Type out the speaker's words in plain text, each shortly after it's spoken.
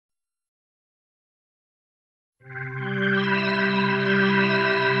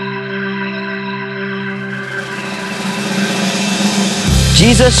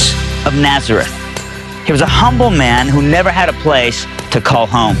Jesus of Nazareth. He was a humble man who never had a place to call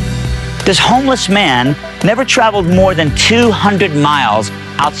home. This homeless man never traveled more than 200 miles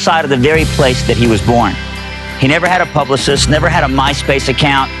outside of the very place that he was born. He never had a publicist, never had a MySpace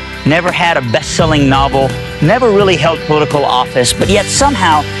account, never had a best-selling novel, never really held political office, but yet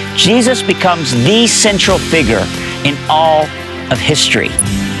somehow Jesus becomes the central figure in all of history.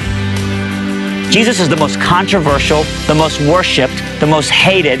 Jesus is the most controversial, the most worshipped, the most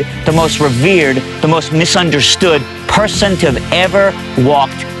hated, the most revered, the most misunderstood person to have ever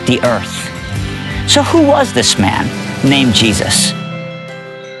walked the earth. So who was this man named Jesus?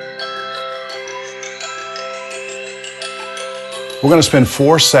 We're going to spend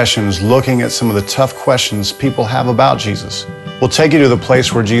 4 sessions looking at some of the tough questions people have about Jesus. We'll take you to the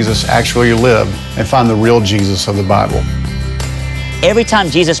place where Jesus actually lived and find the real Jesus of the Bible. Every time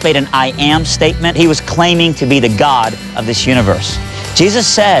Jesus made an I am statement, he was claiming to be the God of this universe. Jesus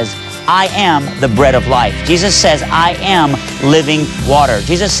says, I am the bread of life. Jesus says, I am living water.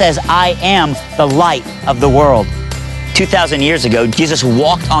 Jesus says, I am the light of the world. 2,000 years ago, Jesus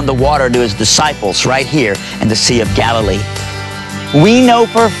walked on the water to his disciples right here in the Sea of Galilee. We know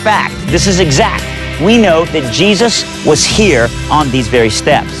for a fact, this is exact, we know that Jesus was here on these very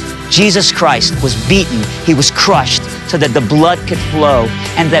steps. Jesus Christ was beaten, he was crushed so that the blood could flow,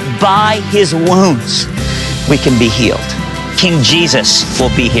 and that by his wounds we can be healed. King Jesus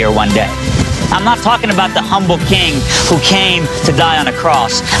will be here one day. I'm not talking about the humble king who came to die on a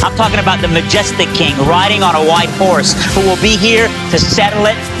cross. I'm talking about the majestic king riding on a white horse who will be here to settle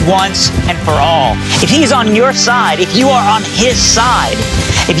it once and for all. If he's on your side, if you are on his side,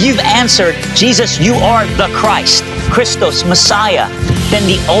 if you've answered, Jesus, you are the Christ, Christos, Messiah, then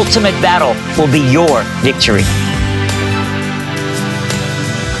the ultimate battle will be your victory.